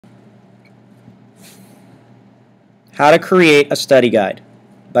How to Create a Study Guide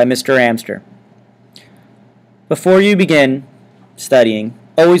by Mr. Amster. Before you begin studying,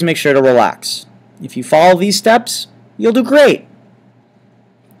 always make sure to relax. If you follow these steps, you'll do great.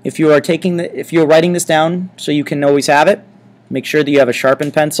 If you are writing this down so you can always have it, make sure that you have a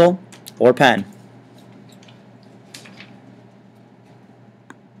sharpened pencil or pen.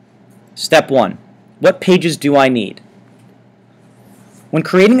 Step 1. What pages do I need? When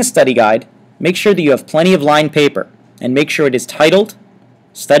creating a study guide, make sure that you have plenty of lined paper and make sure it is titled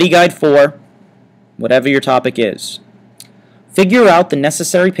Study Guide for whatever your topic is. Figure out the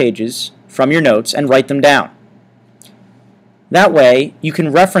necessary pages from your notes and write them down. That way, you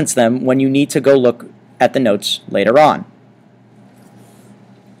can reference them when you need to go look at the notes later on.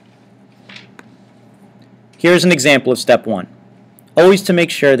 Here's an example of step 1. Always to make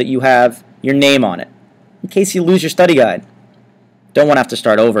sure that you have your name on it, in case you lose your study guide. Don't want to have to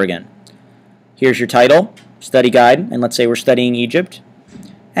start over again. Here's your title, study guide, and let's say we're studying Egypt,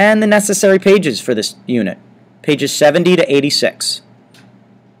 and the necessary pages for this unit, pages 70 to 86.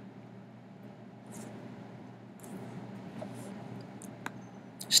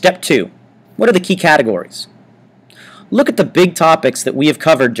 Step 2. What are the key categories? Look at the big topics that we have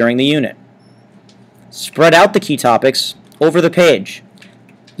covered during the unit. Spread out the key topics over the page.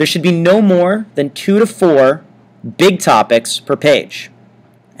 There should be no more than 2 to 4 big topics per page.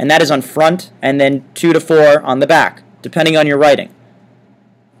 And that is on front and then 2 to 4 on the back, depending on your writing.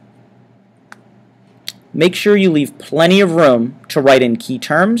 Make sure you leave plenty of room to write in key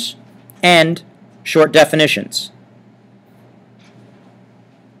terms and short definitions.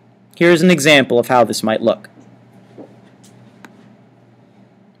 Here's an example of how this might look.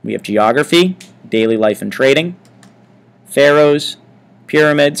 We have geography, daily life and trading, pharaohs,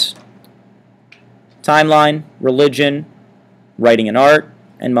 pyramids, timeline, religion, writing and art,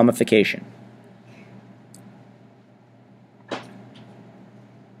 and mummification.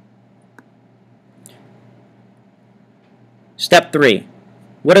 Step 3.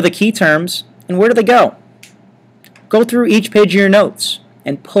 What are the key terms and where do they go? Go through each page of your notes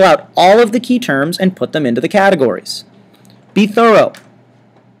and pull out all of the key terms and put them into the categories. Be thorough.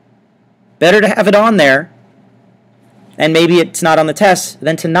 Better to have it on there and maybe it's not on the test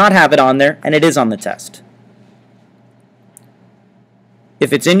than to not have it on there and it is on the test.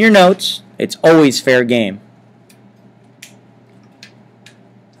 If it's in your notes, it's always fair game.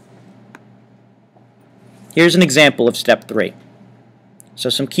 Here's an example of step 3. So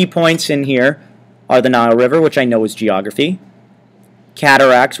some key points in here are the Nile River, which I know is geography,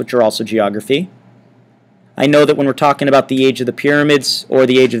 cataracts, which are also geography. I know that when we're talking about the age of the pyramids or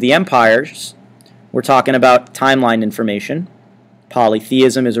the age of the empires, we're talking about timeline information.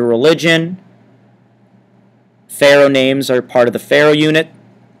 Polytheism is a religion. Pharaoh names are part of the Pharaoh unit.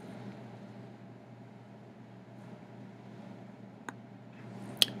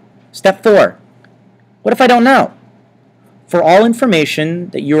 Step 4. What if I don't know? For all information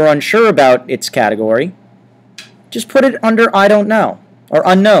that you are unsure about its category, just put it under I don't know or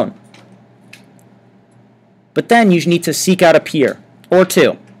unknown. But then you need to seek out a peer or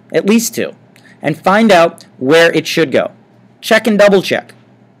two, at least two, and find out where it should go. Check and double check.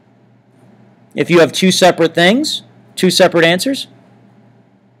 If you have two separate things, two separate answers,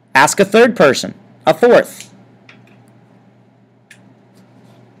 ask a third person, a fourth.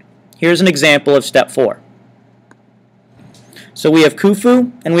 Here's an example of step 4. So we have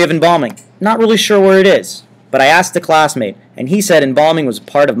Khufu and we have embalming. Not really sure where it is, but I asked a classmate and he said embalming was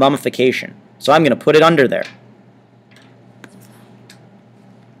part of mummification. So I'm going to put it under there.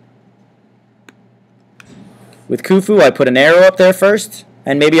 With Khufu, I put an arrow up there first,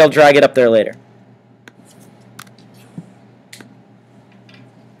 and maybe I'll drag it up there later.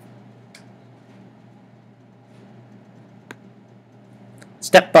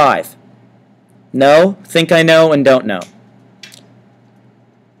 Step 5. Know, think I know, and don't know.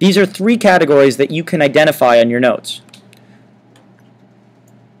 These are 3 categories that you can identify on your notes.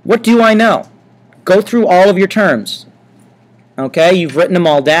 What do I know? Go through all of your terms. Okay, you've written them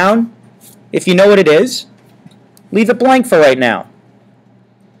all down. If you know what it is, leave it blank for right now.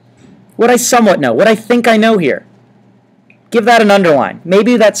 What I somewhat know, what I think I know here, give that an underline.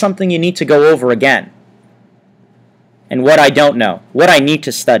 Maybe that's something you need to go over again. And what I don't know, what I need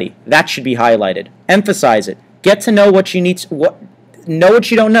to study, that should be highlighted. Emphasize it. Get to know what you need to, know what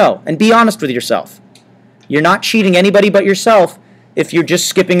you don't know, and be honest with yourself. You're not cheating anybody but yourself if you're just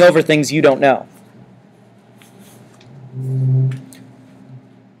skipping over things you don't know.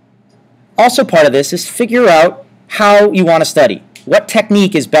 Also part of this is figure out how you want to study. What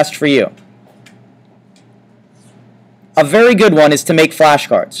technique is best for you? A very good one is to make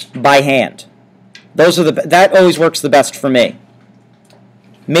flashcards by hand. That always works the best for me.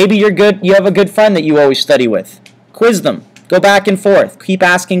 Maybe you have a good friend that you always study with. Quiz them. Go back and forth. Keep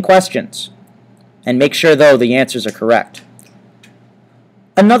asking questions. And make sure, though, the answers are correct.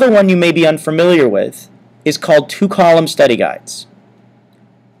 Another one you may be unfamiliar with is called two-column study guides.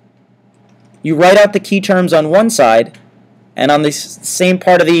 You write out the key terms on one side, and on the same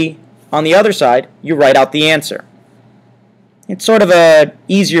part on the other side, you write out the answer. It's sort of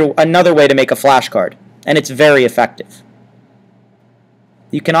another way to make a flashcard, and it's very effective.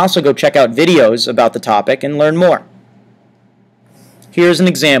 You can also go check out videos about the topic and learn more. Here's an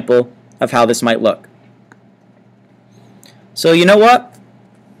example of how this might look. So you know what?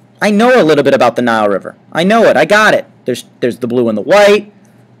 I know a little bit about the Nile River. I know it. I got it. There's the blue and the white.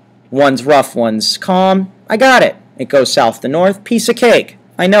 One's rough, one's calm. I got it. It goes south to north. Piece of cake.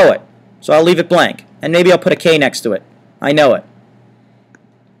 I know it. So I'll leave it blank. And maybe I'll put a K next to it. I know it.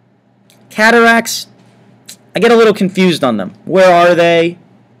 Cataracts, I get a little confused on them. Where are they?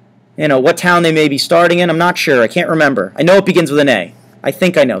 You know, what town they may be starting in. I'm not sure. I can't remember. I know it begins with an A. I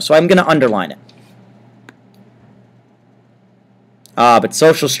think I know. So I'm going to underline it. But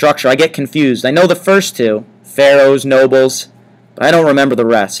social structure, I get confused. I know the first two, pharaohs, nobles, but I don't remember the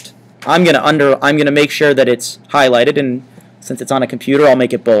rest. I'm gonna make sure that it's highlighted, and since it's on a computer, I'll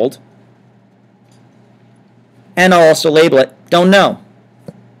make it bold. And I'll also label it, don't know.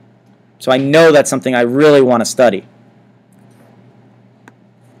 So I know that's something I really want to study.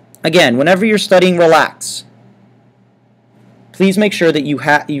 Again, whenever you're studying, relax. Please make sure that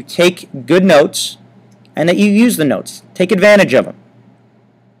you take good notes and that you use the notes. Take advantage of them.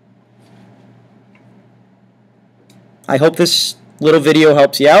 I hope this little video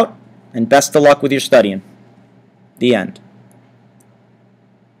helps you out, and best of luck with your studying. The end.